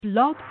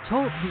Blog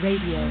Talk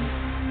Radio.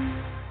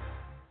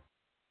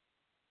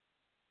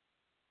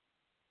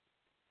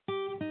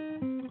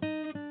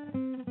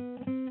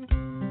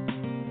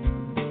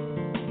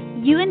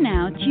 You are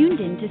now tuned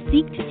in to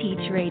Seek to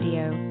Teach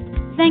Radio.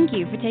 Thank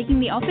you for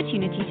taking the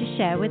opportunity to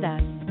share with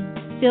us.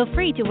 Feel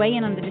free to weigh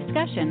in on the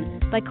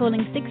discussion by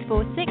calling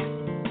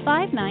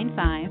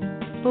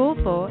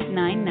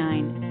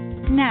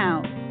 646-595-4499.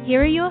 Now,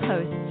 here are your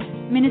hosts,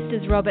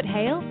 Ministers Robert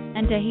Hale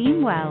and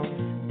Taheem Wells.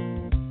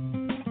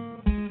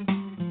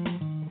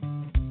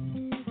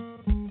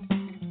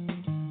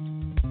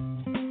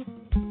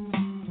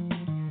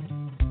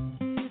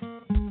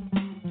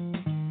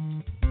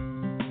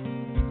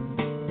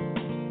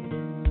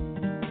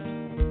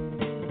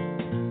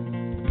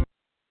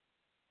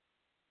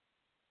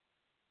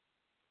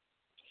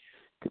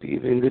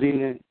 Good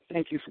evening.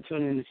 Thank you for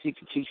tuning in to Seek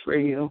to Teach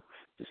Radio.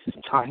 This is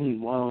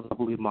Taheem Wells. I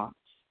believe my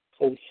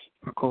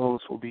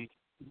co-host will be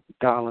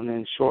dialing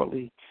in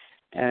shortly.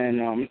 And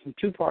it's a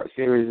two-part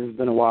series. It's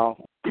been a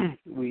while.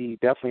 We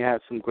definitely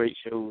had some great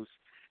shows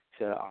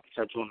to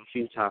touch on a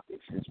few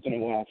topics. It's been a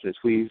while since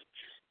we've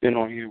been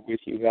on here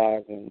with you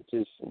guys, and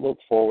just look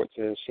forward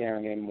to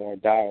sharing in more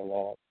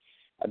dialogue.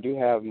 I do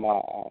have my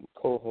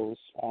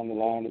co-host on the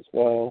line as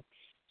well,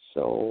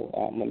 so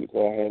let me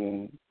go ahead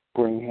and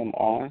bring him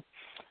on.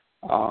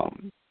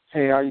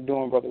 Hey, how you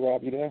doing, Brother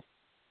Rob? You there?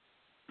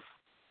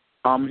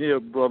 I'm here,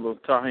 Brother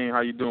Taheem.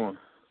 How you doing?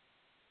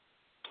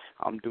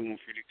 I'm doing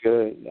pretty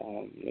good.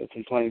 No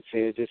complaints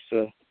here. Just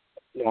a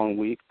long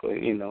week, but,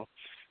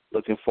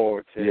 looking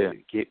forward to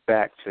getting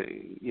back to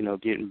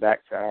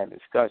our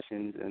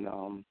discussions. And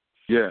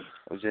just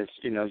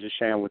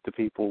sharing with the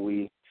people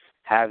we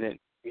haven't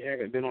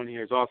been on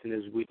here as often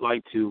as we'd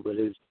like to, but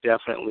it's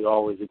definitely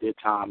always a good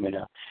time and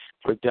a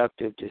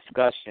productive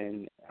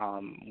discussion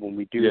when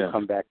we do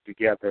come back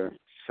together.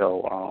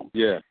 So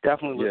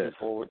definitely looking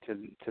forward to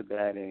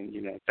that,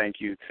 and thank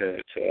you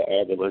to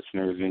all the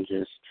listeners, and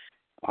just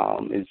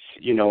it's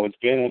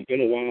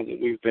been a while that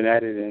we've been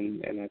at it,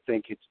 and I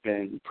think it's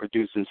been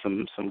producing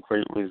some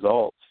great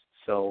results.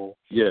 So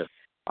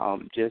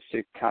just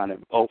to kind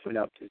of open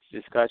up this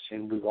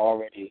discussion, we've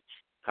already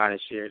kind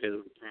of shared it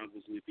would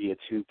probably be a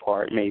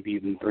two-part, maybe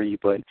even three,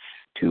 but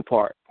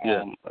two-part,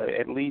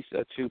 at least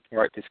a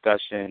two-part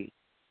discussion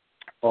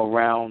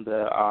around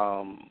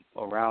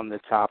the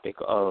topic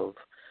of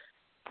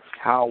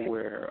how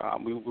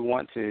we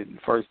want to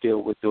first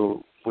deal with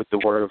the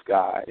Word of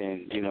God,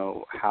 and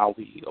how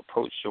we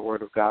approach the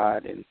Word of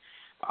God, and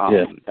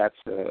that's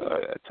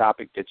a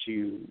topic that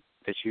you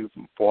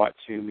brought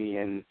to me,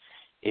 and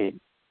it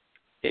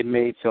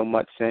made so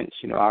much sense.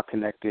 I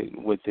connected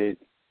with it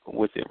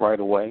right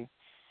away,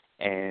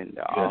 and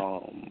I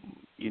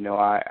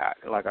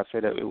like I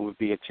said, it would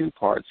be a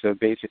two-part. So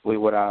basically,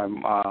 what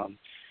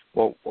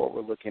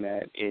we're looking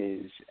at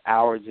is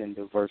our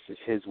agenda versus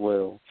His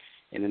will.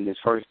 And in this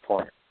first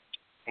part,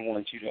 I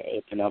want you to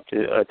open up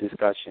a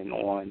discussion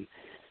on.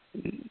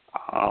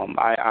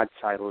 I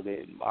titled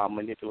it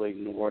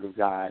 "Manipulating the Word of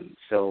God."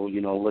 So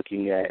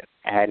looking at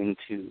adding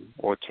to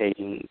or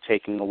taking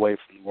away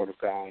from the Word of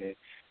God. And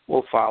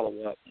we'll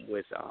follow up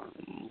with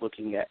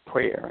looking at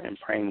prayer and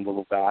praying the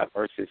will of God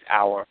versus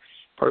our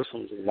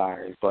personal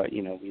desires. But,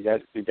 we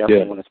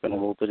definitely want to spend a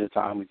little bit of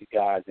time with you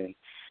guys and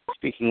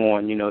speaking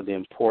on, the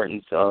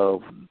importance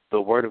of the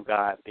Word of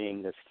God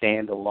being a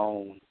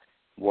standalone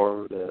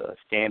word, a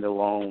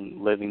standalone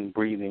living,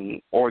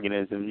 breathing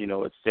organism.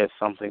 It's just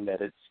something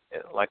that it's,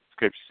 like the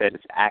scripture said,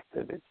 it's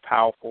active, it's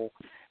powerful.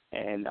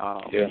 And,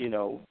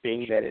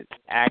 being that it's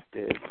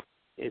active,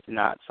 it's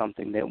not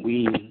something that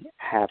we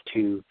have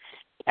to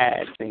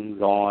add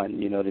things on,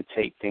 to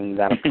take things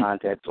out of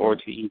context or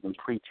to even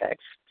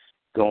pretext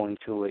going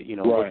to it,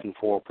 looking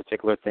for a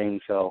particular thing.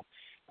 So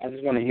I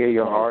just want to hear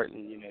your heart,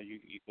 and, you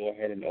go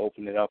ahead and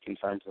open it up in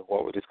terms of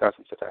what we're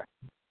discussing today.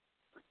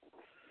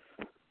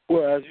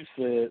 Well, as you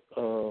said,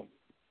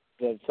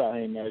 Brother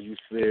Taheem,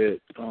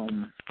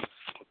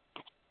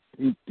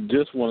 we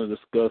just want to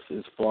discuss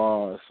as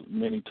far as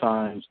many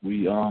times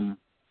we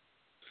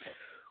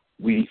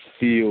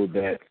feel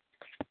that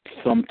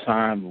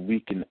sometimes we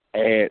can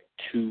add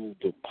to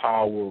the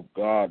power of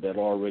God that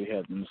already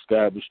has been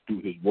established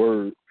through His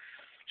Word.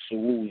 So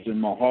what was in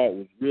my heart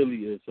was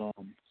really is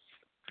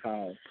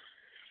how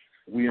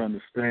we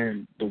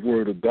understand the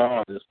Word of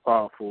God, as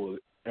powerful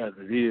as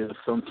it is.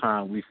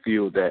 Sometimes we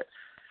feel that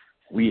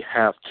we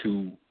have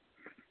to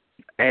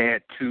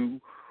add to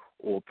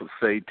or per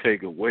se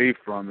take away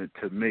from it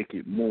to make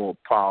it more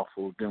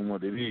powerful than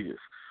what it is.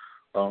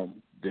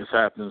 This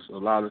happens a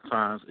lot of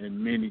times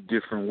in many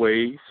different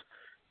ways.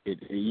 It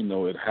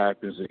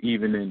happens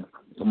even in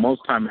the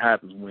most time it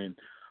happens when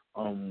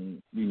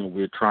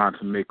we're trying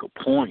to make a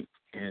point,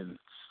 and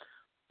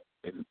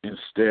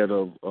instead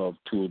of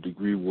to a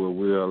degree where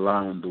we're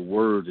allowing the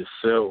Word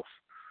itself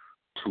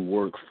to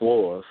work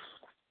for us.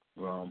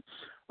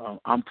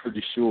 I'm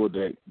pretty sure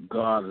that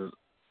God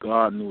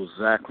knew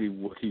exactly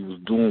what He was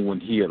doing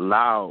when He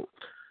allowed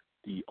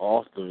the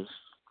authors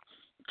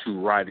to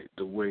write it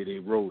the way they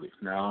wrote it.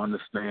 Now, I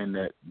understand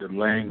that the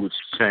language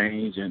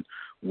changed and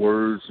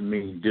words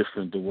mean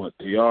different than what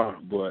they are,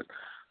 but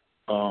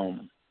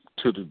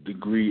to the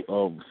degree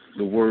of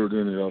the word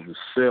in and of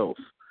itself,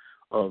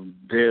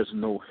 there's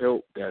no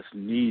help that's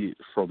needed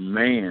from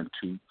man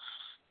to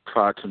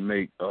try to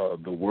make the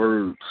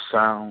word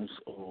sounds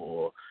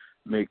or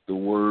make the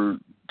word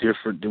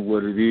different than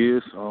what it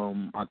is.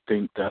 I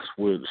think that's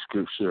where the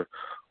scripture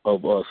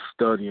of us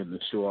studying to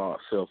show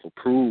ourselves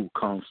approved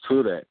comes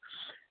to that.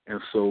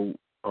 And so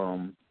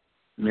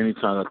many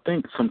times, I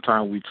think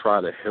sometimes we try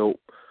to help,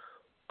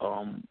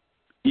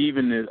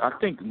 I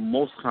think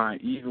most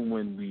times, even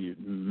when we're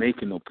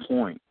making a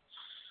point,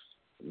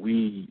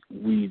 we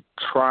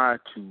try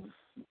to,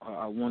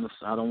 I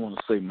don't want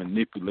to say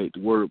manipulate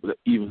the word, but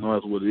even though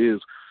that's what it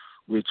is,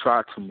 we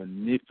try to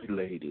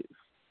manipulate it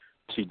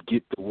to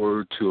get the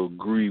word to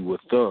agree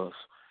with us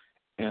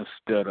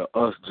instead of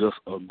us just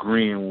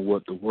agreeing with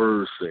what the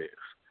word says.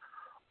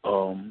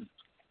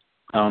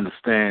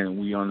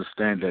 We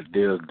understand that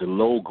there's the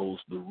logos,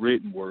 the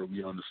written word.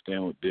 We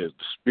understand what there's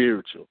the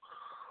spiritual.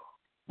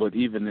 But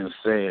even in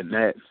saying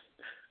that,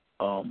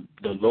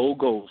 the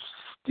logos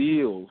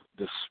still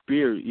the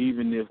spirit,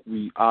 even if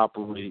we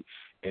operate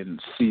and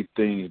see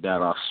things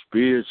that are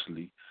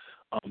spiritually,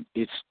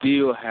 it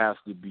still has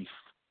to be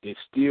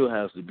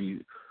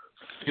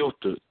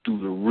filtered through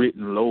the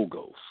written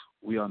logos.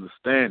 We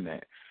understand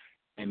that.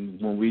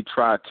 And when we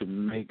try to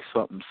make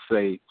something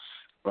say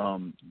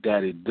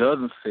that it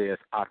doesn't say,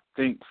 I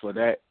think for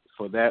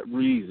that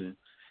reason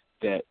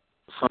that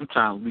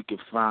sometimes we can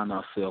find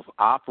ourselves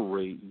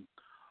operating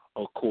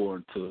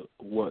according to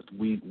what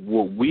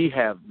we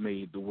have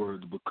made the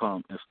word to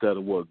become instead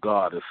of what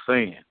God is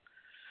saying.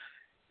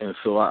 And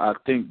so I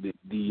think that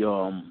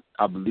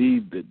I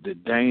believe that the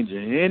danger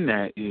in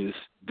that is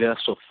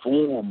that's a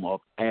form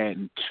of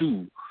adding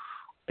to,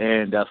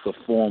 and that's a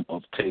form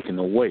of taking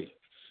away.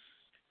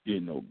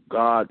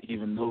 God,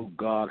 even though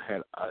God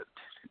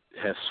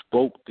has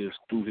spoke this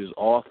through his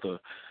author,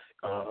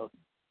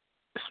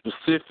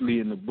 specifically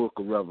in the book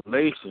of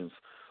Revelations,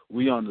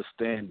 we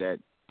understand that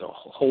the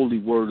holy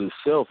word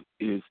itself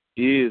is,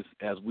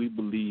 as we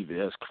believe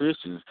as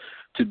Christians,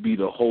 to be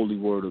the holy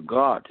word of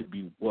God, to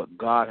be what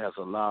God has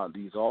allowed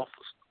these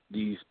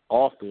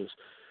authors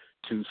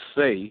to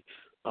say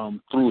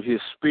through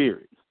his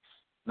spirit.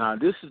 Now,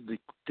 this is the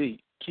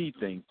key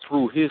thing,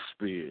 through his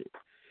spirit.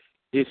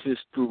 If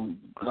it's through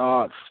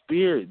God's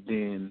spirit,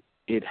 then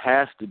it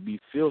has to be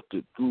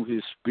filtered through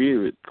his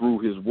spirit, through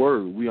his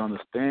word. We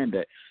understand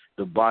that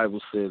the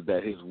Bible says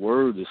that his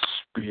word is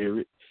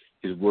spirit,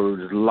 his word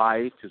is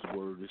life, his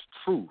word is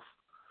truth.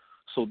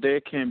 So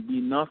there can be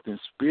nothing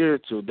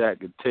spiritual that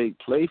could take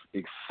place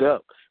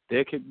except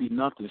there can be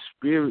nothing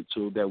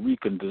spiritual that we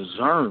can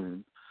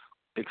discern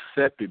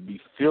except it be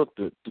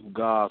filtered through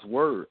God's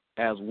word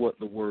as what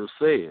the word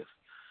says.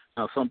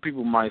 Now, some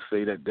people might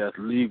say that that's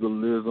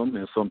legalism,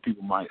 and some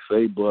people might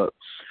say, but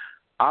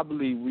I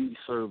believe we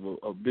serve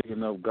a big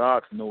enough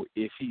God to know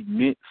if he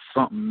meant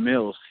something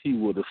else, he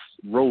would have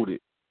wrote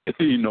it.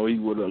 He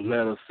would have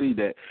let us see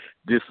that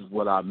this is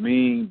what I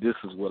mean, this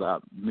is what I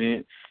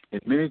meant.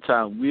 And many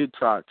times we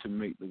try to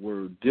make the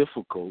word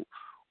difficult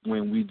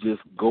when we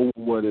just go with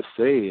what it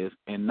says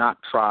and not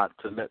try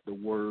to let the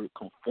word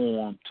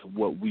conform to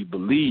what we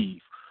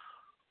believe,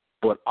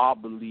 but our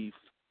belief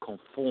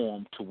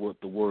conform to what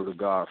the word of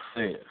God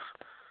says.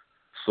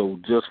 So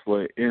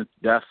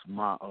that's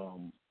my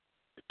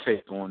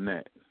take on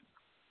that,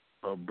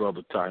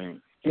 Brother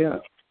Taheem. Yeah.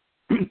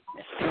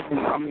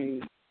 I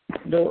mean,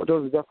 those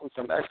are definitely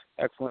some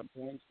excellent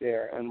points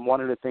there. And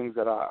one of the things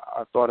that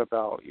I thought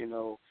about,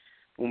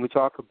 when we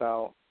talk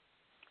about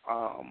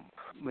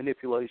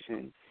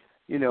manipulation,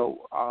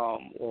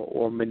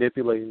 or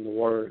manipulating the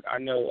word, I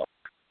know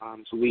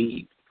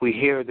we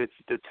hear the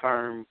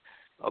term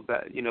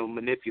about,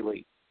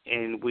 manipulate,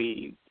 and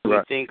we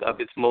think of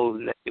its most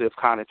negative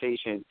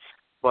connotation.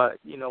 But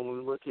when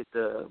we look at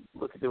the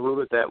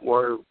root of that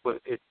word,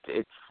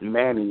 it's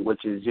mani,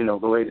 which is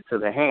related to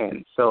the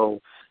hand.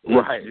 So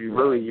you're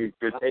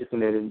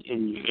taking it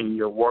and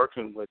you're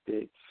working with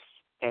it.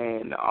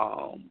 And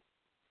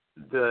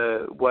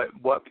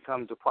what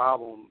becomes a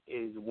problem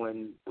is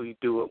when we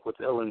do it with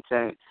ill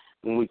intent.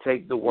 When we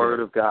take the word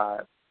of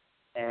God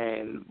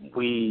and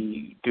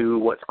we do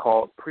what's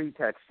called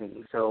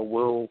pretexting. So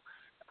we'll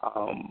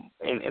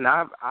and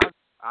I've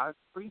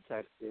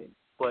pretexted.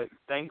 But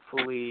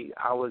thankfully,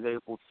 I was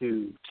able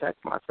to check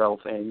myself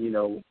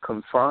and,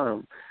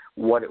 confirm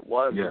what it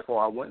was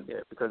before I went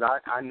there. Because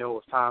I know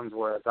of times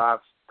where I've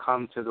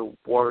come to the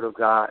Word of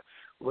God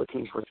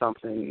looking for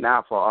something,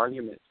 not for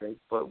argument's sake,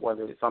 but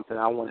whether it's something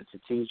I wanted to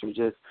teach or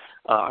just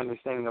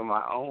understanding of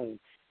my own,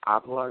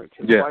 I've learned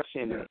to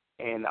question it.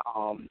 And,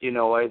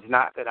 it's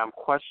not that I'm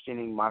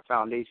questioning my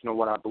foundation or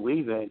what I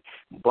believe in,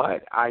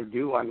 but I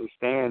do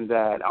understand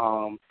that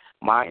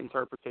my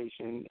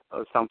interpretation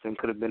of something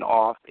could have been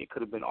off. It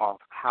could have been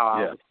off how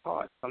I was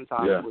taught.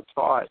 Sometimes we're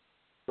taught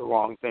the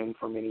wrong thing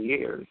for many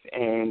years.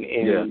 And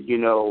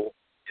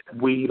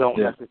we don't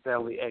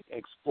necessarily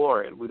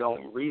explore it. We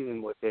don't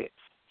reason with it.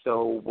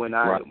 So when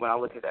I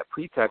look at that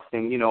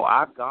pretexting,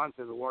 I've gone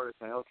to the Word and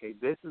saying, okay,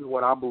 this is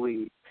what I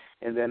believe,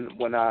 and then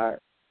when I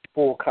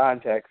full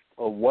context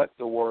of what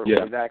the Word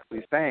was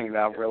actually saying,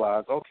 I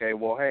realized, okay,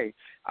 well, hey,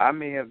 I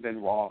may have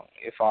been wrong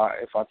if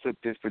I took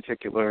this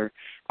particular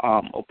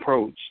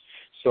approach.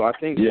 So I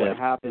think what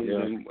happens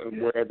and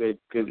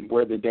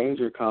where the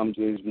danger comes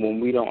is when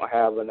we don't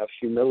have enough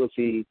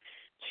humility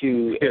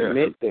to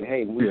admit that,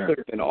 hey, we could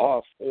have been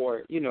off,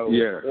 or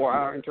or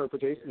our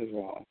interpretation is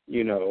wrong.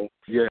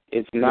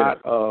 It's not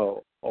a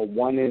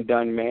one and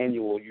done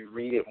manual. You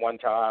read it one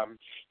time,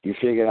 you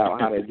figure out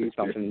how to do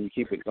something, and you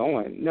keep it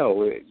going.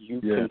 No, you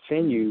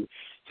continue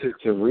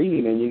to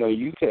read, and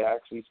you could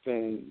actually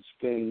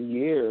spend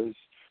years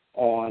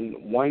on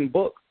one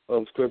book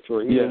of scripture,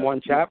 or even one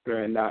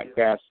chapter, and not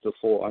grasp the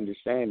full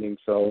understanding.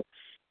 So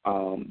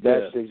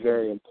that's just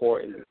very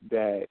important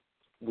that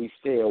we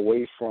stay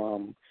away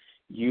from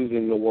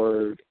using the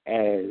Word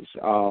as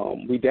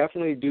we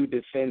definitely do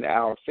defend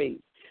our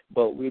faith,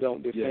 but we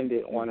don't defend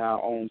it on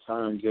our own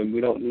terms, and we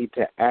don't need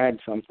to add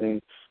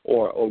something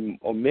or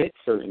omit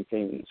certain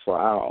things for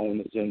our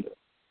own agenda.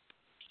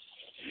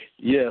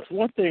 Yes,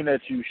 one thing that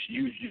you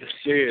just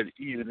said,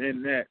 even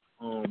in that,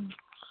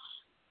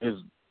 is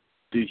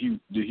the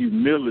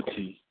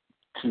humility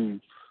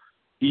to,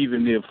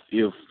 even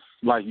if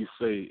like you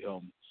say,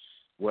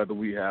 whether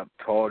we have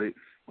taught it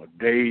a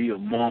day, a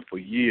month, a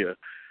year,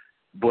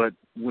 but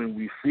when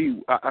we see,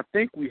 I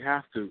think we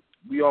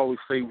always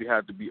say we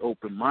have to be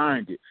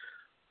open-minded.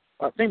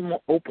 I think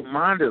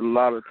open-minded a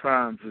lot of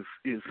times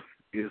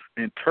is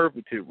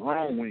interpreted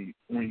wrong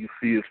when you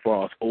see as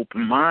far as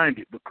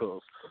open-minded,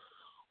 because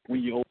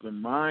when you're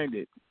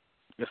open-minded,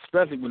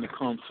 especially when it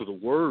comes to the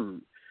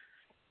Word,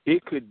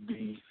 it could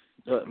be,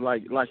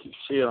 like you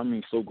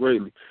said, so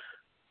greatly,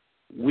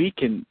 we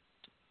can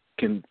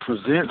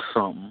present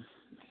something,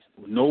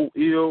 no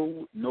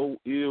ill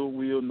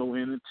will, no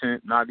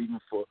intent, not even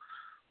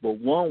but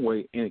one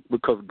way, and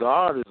because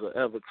God is an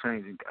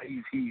ever-changing,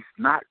 he's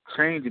not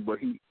changing, but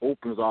he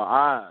opens our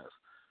eyes.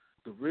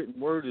 The written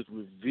Word is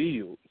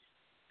revealed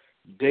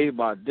day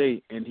by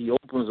day, and he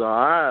opens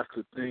our eyes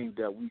to things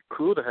that we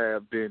could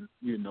have been,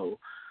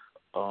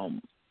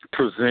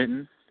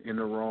 presenting in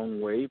the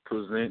wrong way,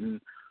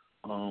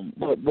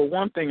 but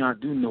one thing I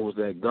do know is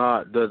that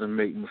God doesn't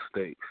make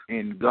mistakes,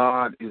 and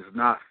God is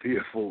not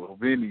fearful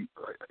of any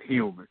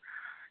human.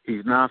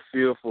 He's not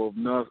fearful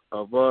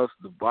of us.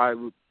 The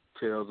Bible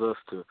tells us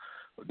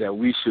that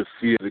we should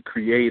fear the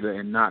Creator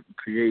and not the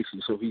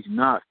creation. So he's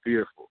not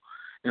fearful,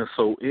 and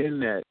so in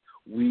that,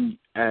 we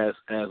as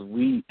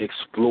we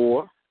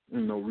explore,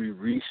 we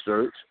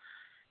research,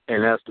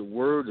 and as the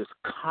Word is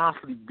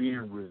constantly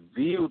being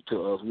revealed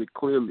to us, we're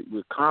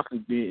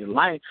constantly being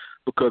enlightened,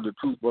 because the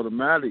truth of the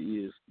matter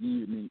is,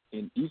 even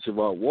in each of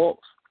our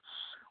walks,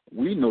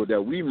 we know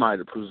that we might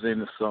have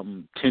presented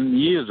something 10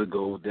 years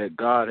ago that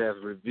God has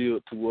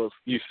revealed to us,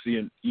 you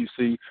see,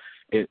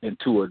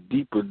 into a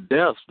deeper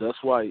depth. That's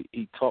why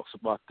he talks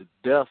about the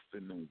depth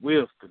and the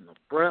width and the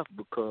breadth,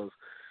 because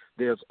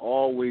there's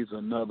always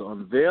another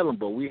unveiling,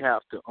 but we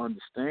have to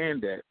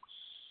understand that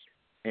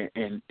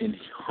and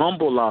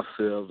humble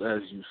ourselves,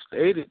 as you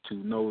stated, to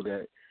know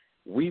that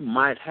we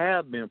might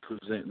have been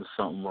presenting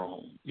something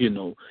wrong.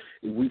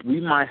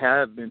 We might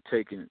have been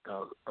taking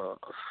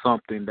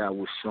something that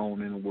was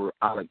shown in the Word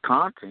out of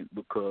content,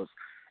 because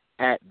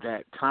at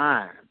that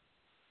time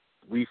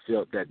we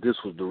felt that this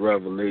was the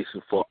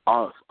revelation for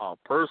us, our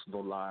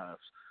personal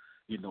lives,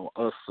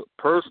 us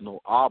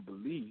personal, our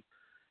belief.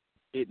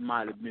 It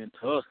might have been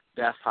to us.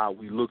 That's how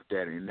we looked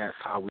at it, and that's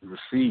how we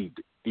received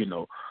it,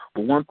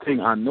 But one thing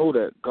I know,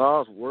 that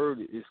God's Word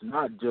is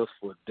not just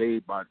for day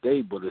by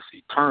day, but it's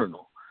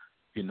eternal.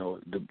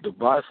 The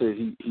Bible says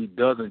he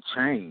doesn't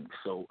change.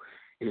 So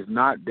it's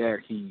not that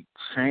he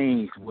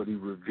changed what he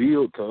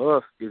revealed to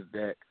us, is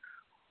that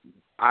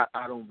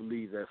I don't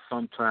believe that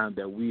sometimes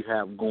that we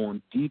have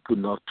gone deep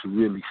enough to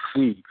really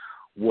see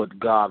what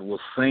God was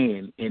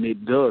saying. And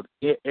it does.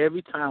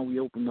 Every time we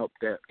open up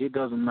that, it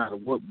doesn't matter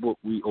what book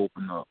we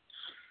open up,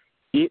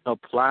 it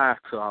applies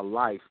to our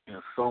life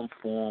in some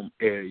form,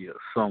 area,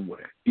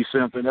 somewhere. You see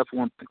what I'm saying? That's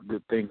one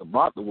good thing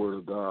about the Word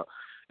of God,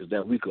 is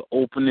that we could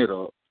open it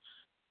up,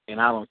 and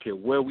I don't care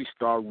where we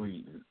start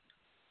reading,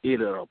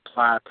 it'll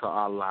apply to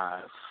our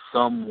lives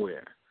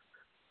somewhere,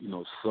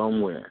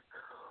 somewhere.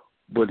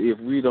 But if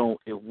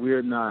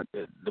we're not,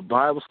 the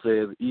Bible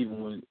says,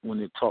 even when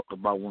it talked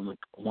about one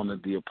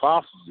of the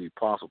apostles, the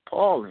Apostle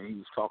Paul, and he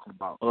was talking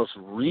about us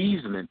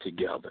reasoning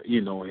together,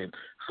 and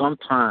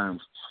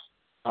sometimes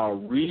our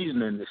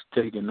reasoning is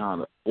taken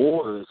out of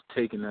order. It's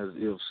taken as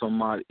if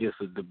it's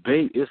a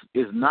debate.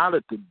 It's not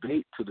a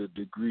debate to the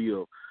degree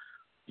of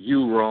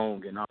you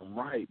wrong and I'm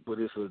right, but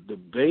it's a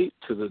debate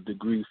to the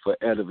degree for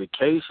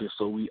edification,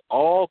 so we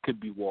all could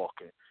be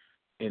walking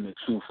in the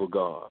truth of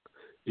God.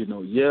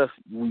 Yes,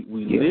 we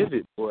live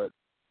it, but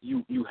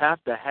you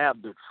have to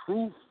have the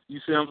truth. You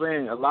see what I'm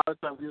saying? A lot of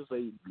times people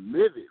say,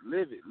 live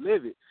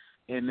it,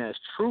 and that's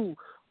true,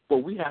 but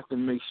we have to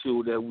make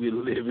sure that we're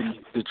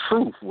living the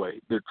truth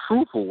way, the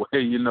truthful way,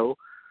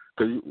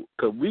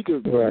 Because we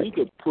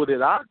could put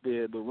it out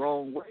there the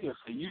wrong way and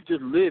say, you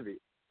just live it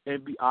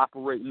and be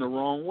operating the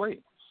wrong way.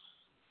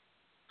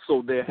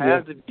 So there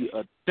has to be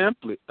a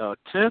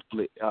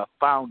template, a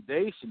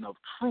foundation of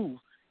truth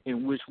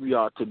in which we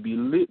are to be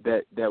lit,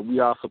 that we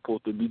are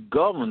supposed to be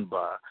governed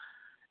by.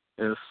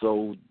 And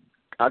so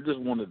I just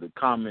wanted to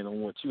comment on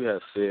what you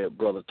have said,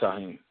 Brother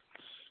Taheem.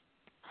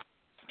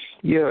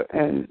 Yeah,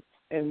 and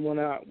when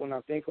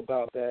I think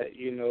about that,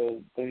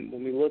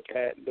 when we look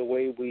at the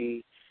way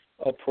we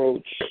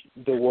approach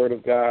the Word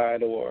of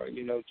God, or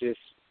just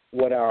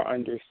what our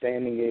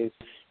understanding is,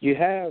 you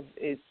have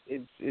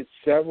it's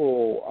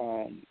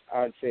several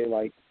I'd say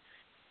like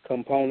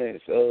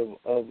components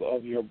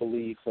of your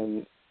beliefs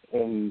and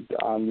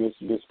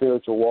your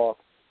spiritual walk,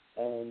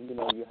 and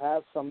you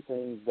have some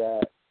things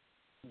that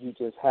you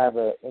just have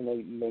an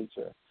innate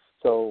nature.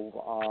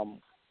 So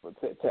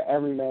to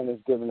every man is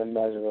given a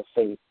measure of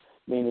faith,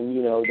 meaning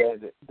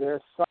that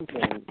there's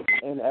something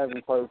in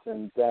every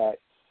person that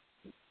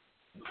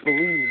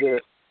believes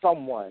there's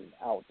someone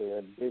out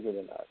there bigger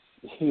than us.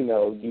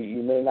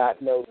 You may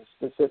not know the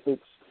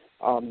specifics.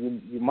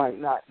 You might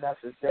not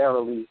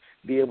necessarily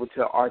be able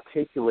to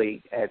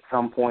articulate at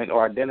some point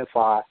or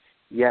identify,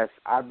 yes,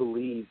 I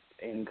believe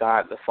in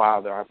God the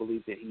Father. I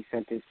believe that he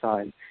sent his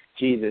son,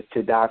 Jesus,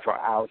 to die for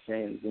our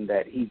sins, and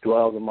that he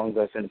dwells among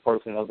us in the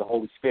person of the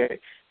Holy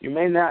Spirit. You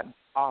may not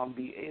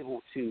be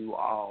able to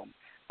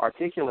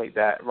articulate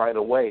that right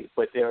away,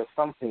 but there is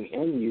something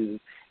in you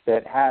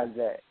that has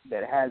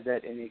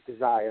that innate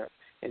desire.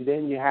 And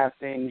then you have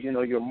things,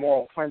 your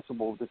moral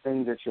principles, the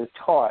things that you're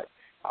taught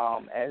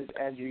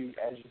as you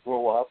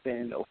grow up,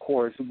 and of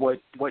course what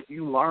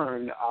you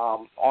learn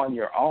on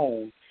your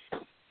own.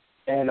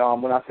 And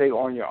when I say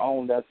on your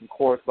own, that's of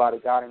course by the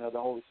guiding of the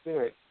Holy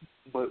Spirit.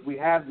 But we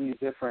have these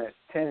different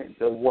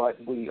tenets of what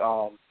we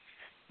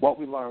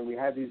learn. We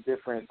have these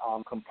different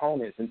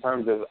components in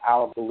terms of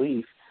our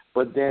belief.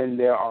 But then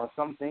there are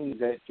some things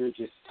that you're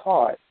just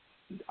taught,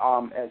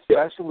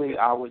 especially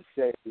I would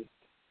say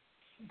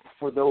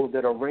for those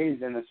that are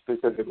raised in a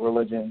specific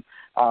religion.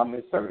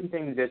 There's certain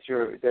things that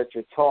you're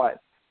taught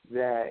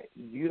that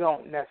you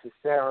don't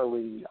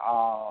necessarily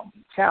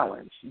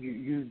challenge.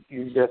 You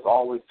just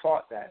always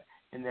taught that.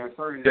 And there are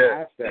certain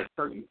aspects,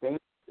 certain things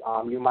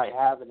you might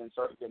have it in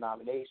certain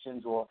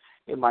denominations, or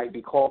it might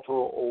be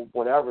cultural or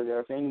whatever. There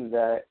are things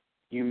that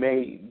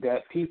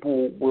that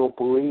people will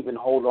believe and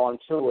hold on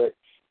to it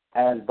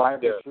as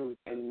Bible truth,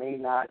 and may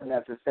not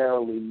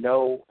necessarily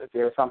know that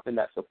there's something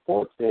that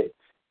supports it.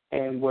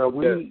 And where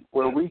we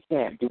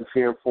can't be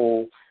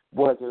fearful,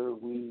 whether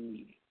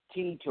we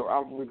teach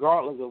or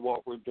regardless of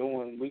what we're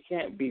doing, we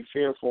can't be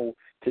fearful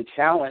to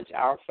challenge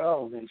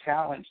ourselves and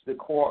challenge the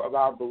core of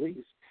our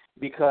beliefs,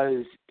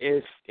 because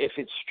if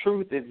it's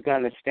truth, it's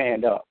going to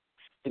stand up.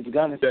 It's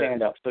going to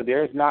stand up. So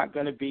there's not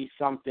going to be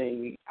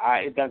something.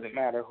 It doesn't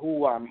matter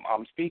who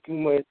I'm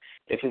speaking with.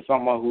 If it's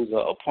someone who's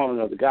an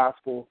opponent of the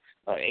gospel,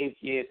 an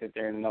atheist, if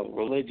they're in another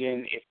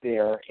religion, if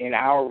they're in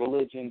our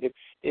religion,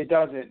 it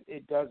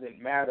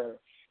doesn't matter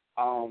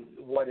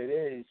what it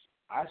is.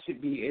 I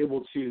should be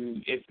able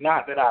to. It's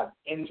not that I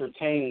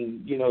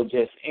entertain,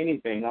 just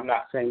anything. I'm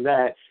not saying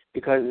that,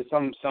 because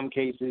in some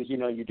cases,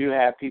 you do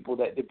have people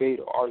that debate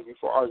or argue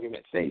for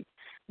argument's sake.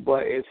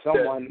 But if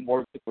someone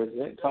were to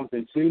present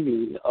something to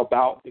me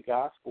about the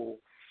gospel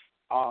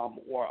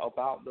or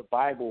about the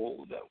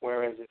Bible,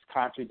 whereas it's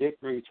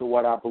contradictory to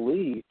what I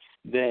believe,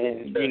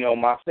 then,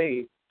 my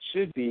faith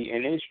should be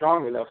and is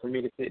strong enough for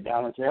me to sit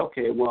down and say,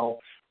 okay, well,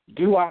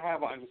 do I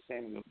have an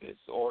understanding of this?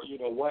 Or,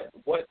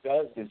 what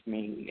does this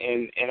mean?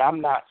 And I'm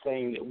not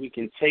saying that we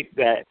can take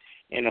that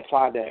and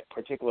apply that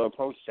particular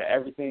approach to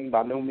everything.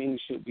 By no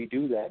means should we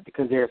do that,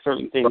 because there are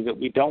certain things that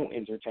we don't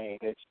entertain.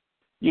 It's,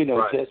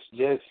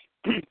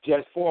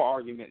 just for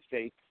argument's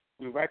sake,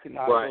 we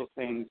recognize those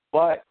things.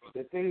 But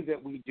the things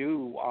that we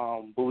do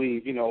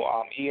believe,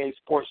 EA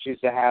Sports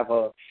used to have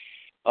a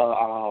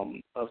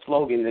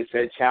slogan that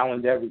said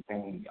 "challenge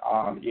everything."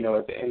 At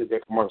the end of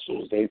their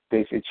commercials, they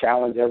said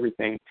 "challenge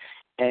everything,"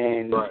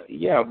 and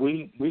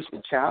we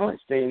should challenge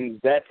things.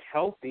 That's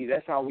healthy.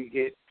 That's how we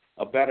get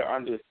a better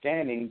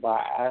understanding, by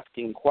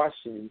asking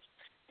questions.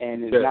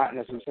 And it's not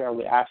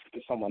necessarily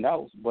asking someone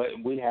else, but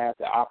we have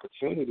the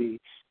opportunity.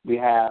 We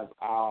have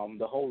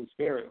the Holy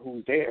Spirit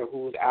who's there,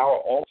 who's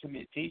our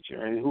ultimate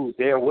teacher, and who's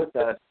there with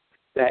us,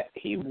 that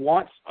he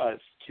wants us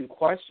to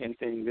question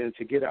things and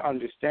to get an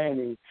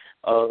understanding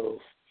of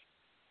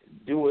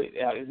do it.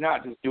 It's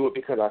not just do it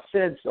because I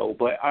said so,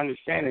 but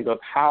understanding of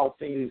how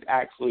things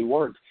actually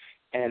work.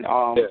 And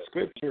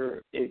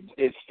Scripture,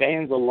 it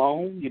stands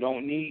alone. You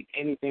don't need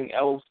anything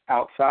else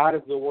outside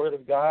of the Word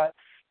of God.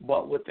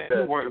 But within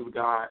the Word of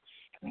God,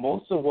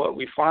 most of what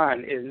we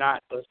find is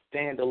not a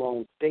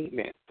standalone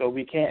statement. So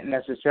we can't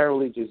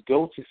necessarily just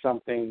go to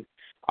something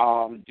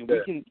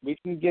We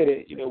can get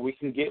it. We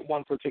can get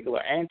one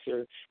particular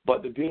answer,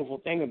 but the beautiful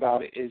thing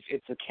about it is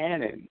it's a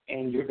canon,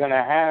 and you're going to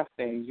have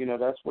things.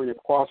 That's where your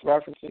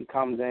cross-referencing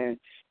comes in,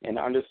 and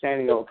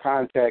understanding of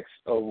context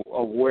of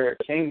where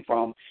it came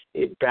from.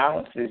 It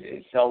balances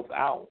itself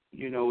out.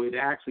 It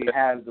actually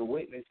has the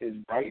witnesses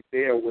right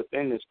there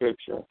within the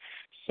scripture.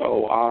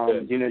 So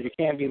we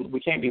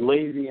can't be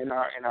lazy in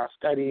our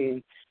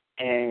studying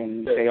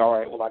and say, all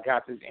right, well, I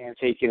got this, and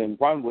take it and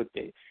run with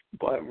it.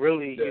 But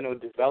really,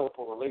 develop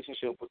a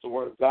relationship with the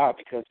Word of God,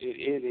 because it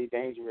is a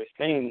dangerous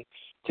thing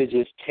to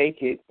just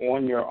take it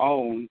on your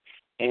own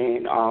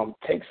and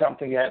take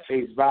something at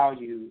face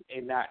value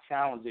and not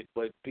challenge it,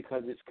 but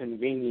because it's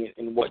convenient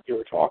in what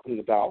you're talking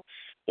about,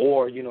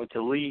 or,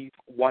 to leave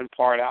one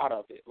part out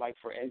of it. Like,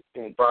 for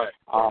instance,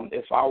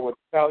 if I were to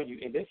tell you,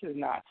 and this is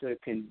not to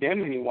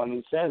condemn anyone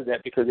who says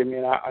that, because they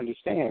may not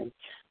understand,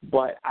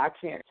 but I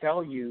can't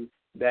tell you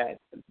that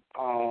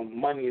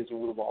money is the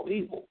root of all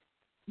evil,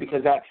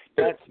 because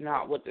that's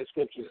not what the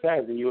scripture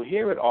says, and you'll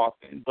hear it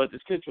often. But the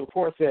scripture, of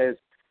course, says,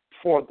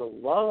 for the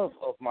love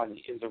of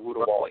money is the root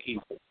of all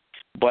evil.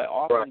 But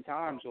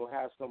oftentimes you'll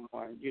have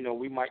someone,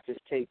 we might just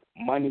take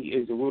money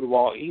is the root of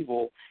all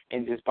evil,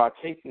 and just by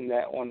taking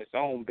that on its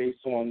own,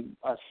 based on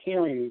us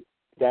hearing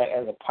that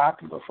as a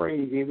popular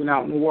phrase, even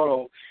out in the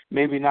world,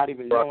 maybe not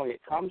even knowing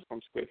it comes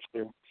from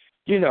scripture.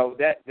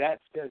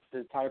 That's just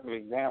the type of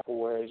example,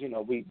 whereas,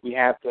 we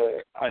have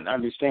to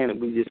understand that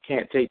we just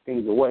can't take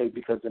things away,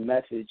 because the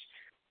message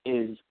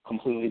is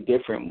completely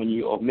different when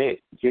you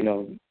omit,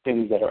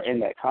 things that are in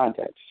that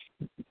context.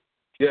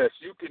 Yes,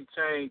 you can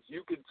change.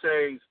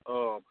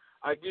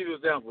 I give you an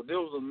example. There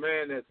was a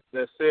man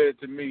that said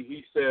to me,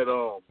 he said,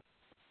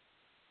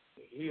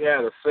 he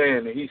had a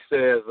saying, and he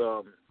said,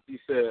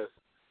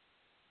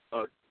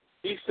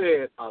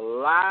 a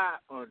lie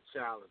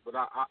unchallenged, but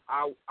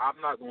I'm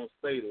not going to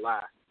say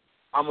lie.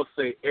 I'm going to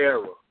say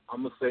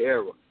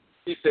error.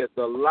 He said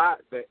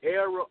the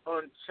error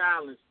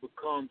unchallenged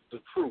becomes the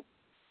truth.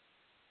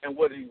 And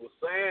what he was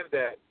saying,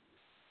 that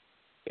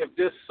if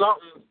there's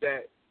something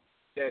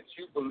that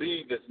you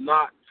believe is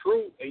not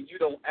true, and you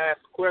don't ask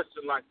a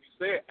question, like you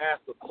said,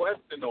 ask a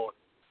question on it,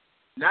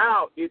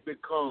 now it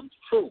becomes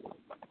true.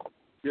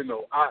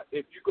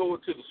 If you go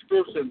into the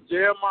scripture in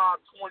Jeremiah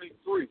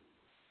 23,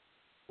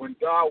 when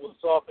God was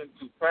talking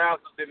to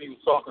pastors, then he was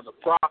talking to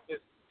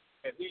prophets,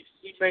 and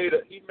he made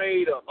a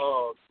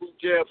through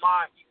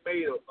Jeremiah, he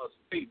made a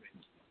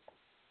statement.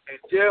 And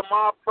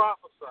Jeremiah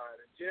prophesied,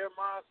 and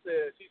Jeremiah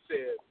he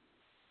said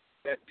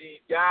that these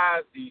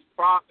guys, these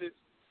prophets,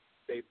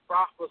 they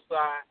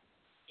prophesied,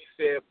 he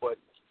said, but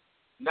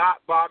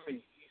not by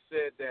me.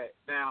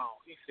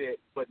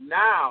 But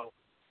now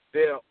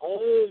their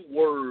own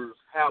words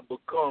have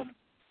become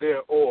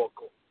their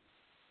oracle.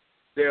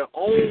 Their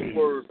own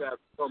words have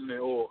become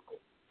their oracle.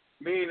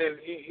 Meaning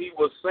he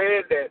was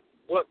saying that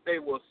what they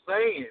were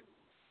saying,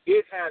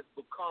 it has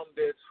become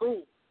their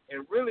truth.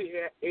 And really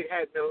it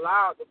has been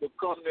allowed to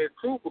become their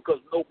truth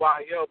because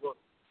nobody ever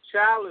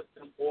challenged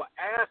them or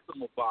asked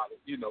them about it,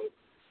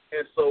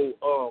 And so,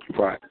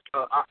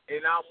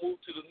 and I'll move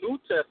to the New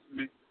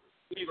Testament,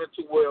 even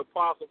to where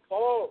Apostle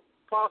Paul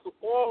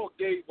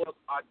gave us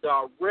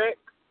direct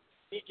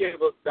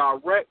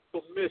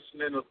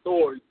permission and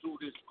authority through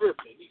this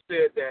scripture. He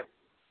said that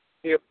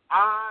if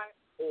I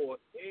or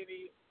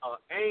any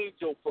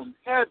angel from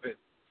heaven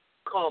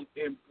come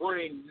and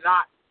bring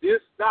not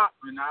this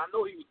doctrine, now I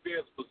know he was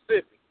being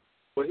specific,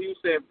 but he was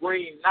saying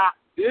bring not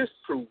this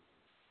truth,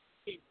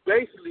 he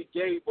basically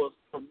gave us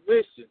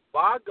permission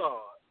by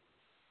God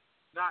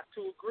not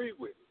to agree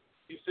with it.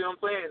 You see what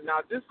I'm saying?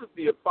 Now, this is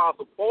the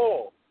Apostle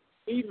Paul.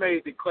 He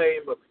made the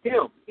claim of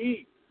him.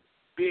 He,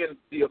 being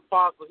the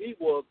apostle he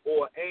was,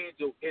 or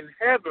angel in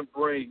heaven,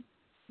 bring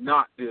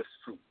not this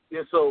truth.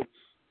 And so,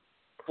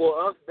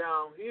 for us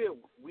down here,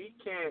 we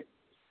can't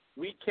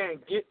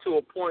get to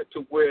a point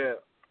to where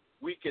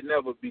we can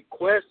never be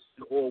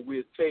questioned, or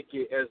we'll take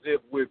it as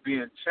if we're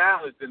being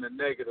challenged in a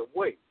negative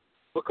way.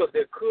 Because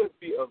there could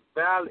be a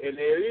valid, and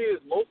there is,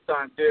 most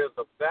times there's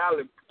a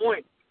valid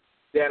point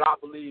that I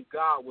believe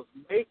God was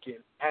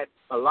making. At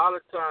a lot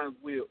of times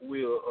we'll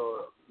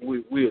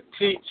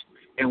teach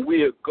and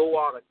we'll go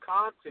out of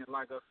content,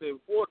 like I said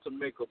before, to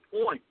make a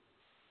point.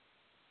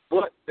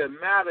 But the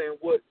matter in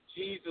what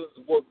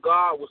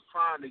God was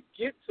trying to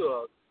get to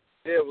us,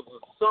 there was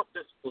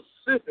something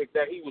specific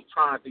that he was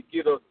trying to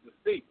get us to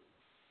see.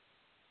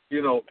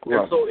 And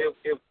so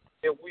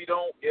if we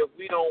don't,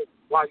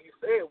 like you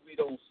said, we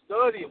don't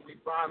study and we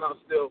find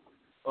ourselves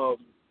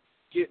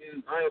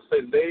getting, I don't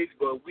say lazy,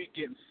 but we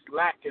getting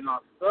slack in our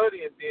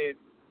study, and then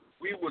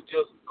we would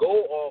just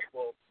go off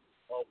of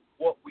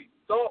what we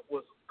thought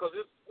was, because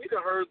we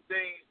done heard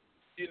things,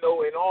 in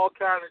all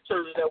kinds of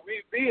churches that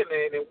we've been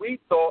in, and we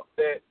thought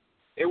that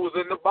it was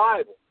in the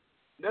Bible.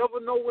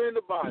 Never nowhere in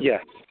the Bible. Yeah.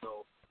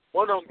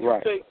 One of them,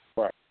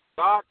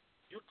 God,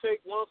 you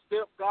take one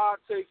step, God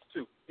takes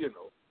two.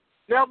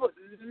 Never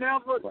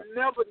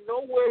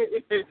nowhere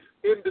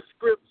in the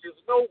scriptures,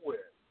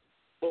 nowhere.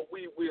 But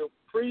we will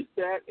preach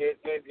that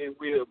and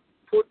we'll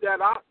put that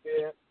out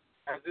there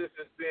as if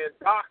it's being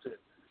doctrine.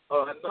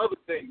 Another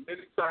thing,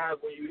 many times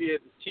when you hear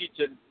the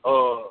teaching,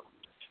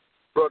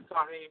 Brother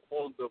Taheem,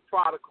 on the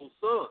prodigal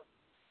son,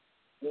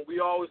 when we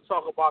always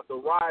talk about the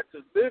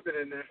righteous living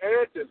and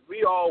inheritance,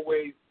 we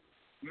always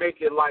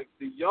make it like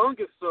the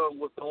youngest son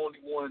was the only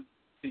one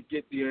to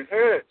get the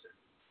inheritance.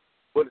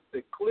 But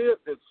the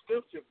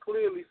scripture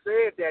clearly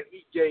said that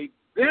he gave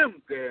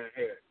them their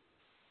inheritance.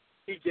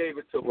 He gave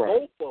it to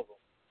both of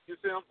them. You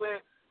see what I'm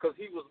saying? Because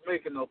he was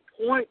making a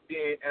point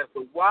then as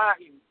to why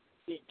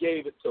he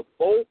gave it to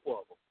both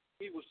of them.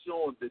 He was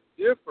showing the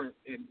difference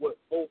in what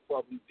both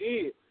of them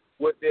did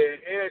with their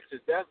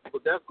inheritance.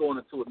 That's going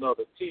into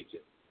another teaching.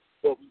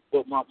 But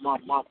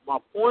my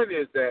point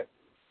is that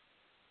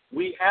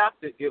we have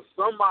to, if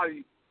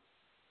somebody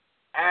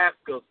asks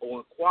us or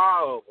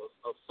inquire of us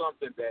of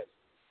something that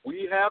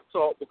we have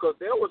taught, because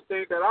there was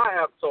things that I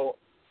have taught,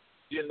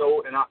 and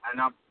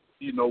I'm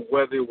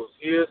whether it was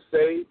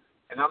hearsay,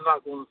 and I'm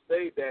not going to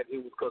say that it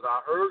was because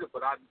I heard it,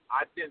 but I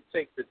didn't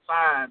take the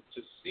time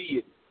to see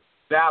it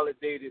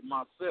validated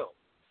myself.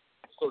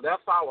 So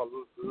that's how a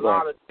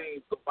lot of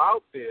things come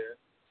out there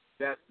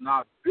that's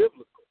not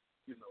biblical.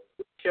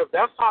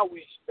 That's how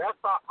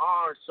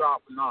iron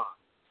sharpens iron.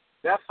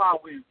 That's how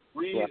we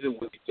reason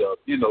with each other.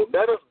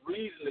 Let us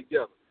reason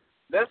together.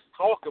 Let's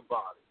talk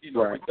about it.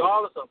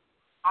 Regardless of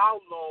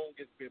how long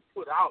it's been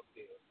put out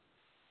there.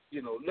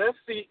 Let's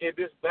see if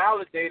it's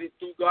validated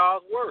through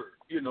God's word.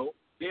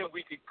 Then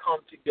we can come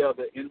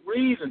together and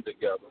reason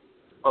together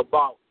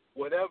about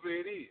whatever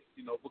it is.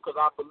 Because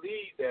I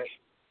believe that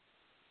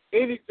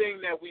anything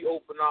that we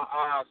open our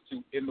eyes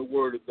to in the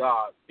word of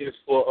God is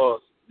for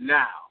us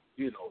now.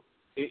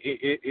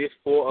 It's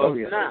for us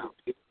now.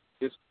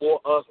 It's for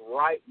us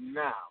right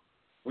now.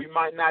 We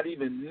might not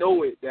even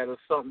know it that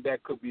it's something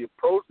that could be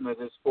approaching us.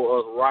 It's for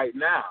us right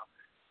now.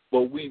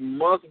 But we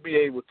must be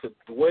able to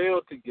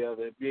dwell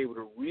together and be able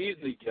to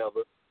reason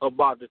together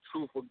about the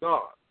truth of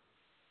God.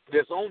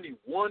 There's only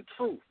one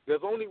truth.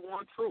 There's only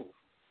one truth.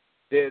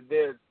 There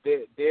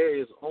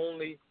is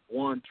only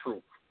one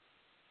truth.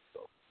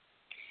 So.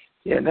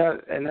 Yeah,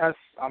 that's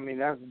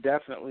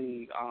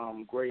definitely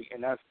great,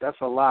 and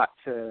that's a lot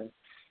to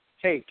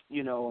take,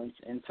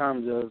 in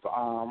terms of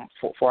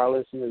for our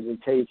listeners to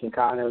take and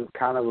kind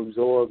of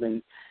absorb.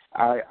 And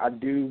I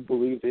do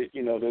believe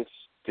that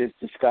this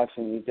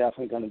discussion is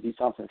definitely going to be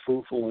something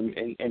fruitful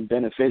and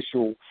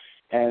beneficial.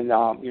 And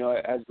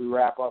as we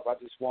wrap up, I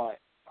just want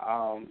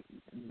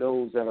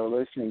those that are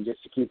listening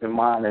just to keep in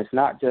mind it's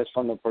not just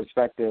from the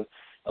perspective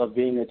of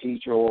being a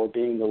teacher or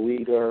being a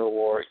leader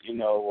or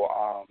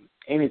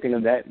anything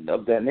of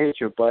that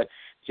nature, but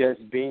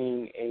just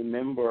being a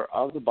member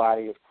of the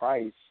body of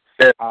Christ.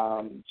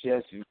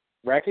 Just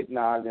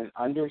recognize and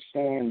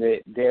understand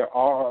that there's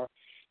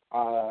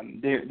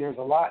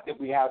a lot that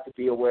we have to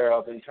be aware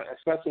of,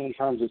 especially in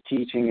terms of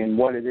teaching and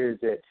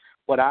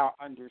what our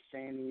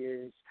understanding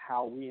is,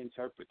 how we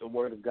interpret the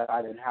Word of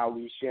God, and how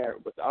we share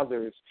it with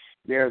others.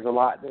 There's a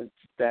lot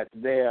that's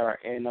there,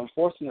 and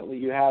unfortunately,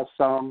 you have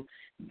some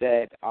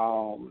that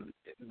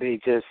they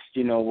just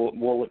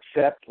will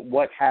accept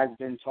what has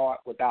been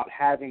taught without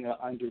having an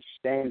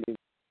understanding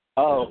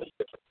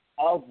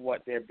of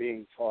what they're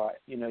being taught.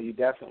 You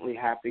definitely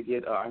have to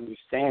get an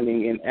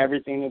understanding. In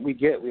everything that we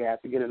get, we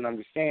have to get an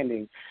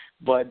understanding.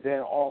 But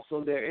then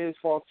also there is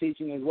false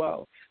teaching as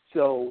well.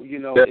 So,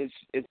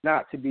 it's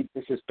not to be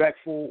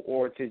disrespectful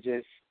or to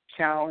just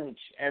challenge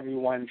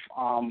everyone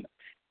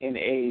in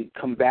a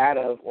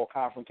combative or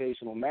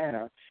confrontational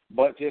manner,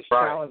 but just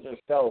challenge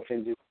yourself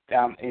and just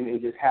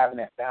having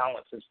that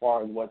balance as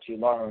far as what you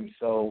learn.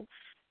 So,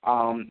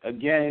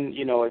 again,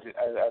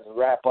 as a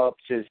wrap up,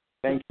 just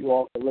thank you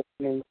all for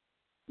listening.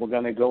 We're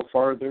going to go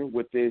further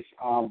with this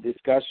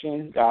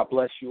discussion. God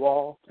bless you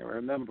all. And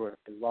remember,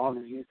 as long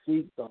as you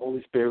seek, the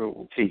Holy Spirit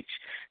will teach.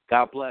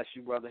 God bless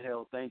you, Brother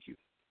Hale. Thank you.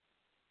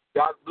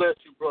 God bless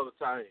you, Brother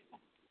Taheem.